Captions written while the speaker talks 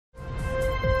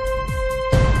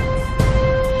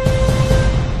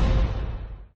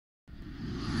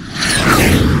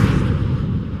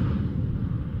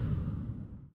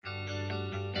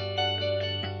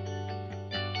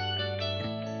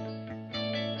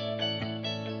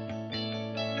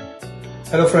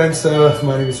Hello friends,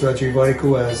 my name is RAJIV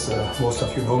WARIKOO, as most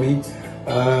of you know me.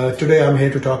 Today I'm here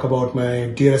to talk about my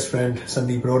dearest friend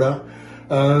Sandeep Roda.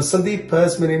 Sandeep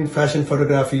has been in fashion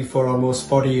photography for almost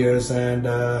 40 years and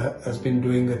has been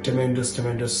doing a tremendous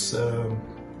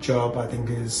job. I think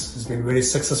he's been very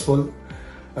successful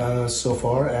so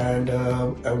far, and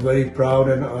I'm very proud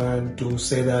and to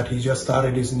say that he just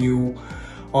started his new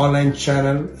online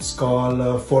channel. It's called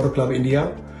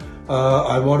photoclubindia.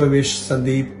 I want to wish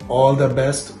Sandeep all the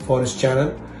best for his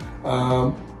channel.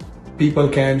 People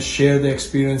can share their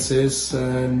experiences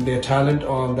and their talent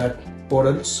on that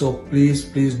portal, so please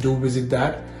do visit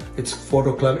that. It's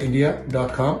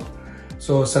photoclubindia.com.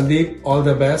 So Sandeep, all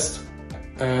the best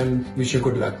and wish you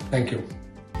good luck. Thank you.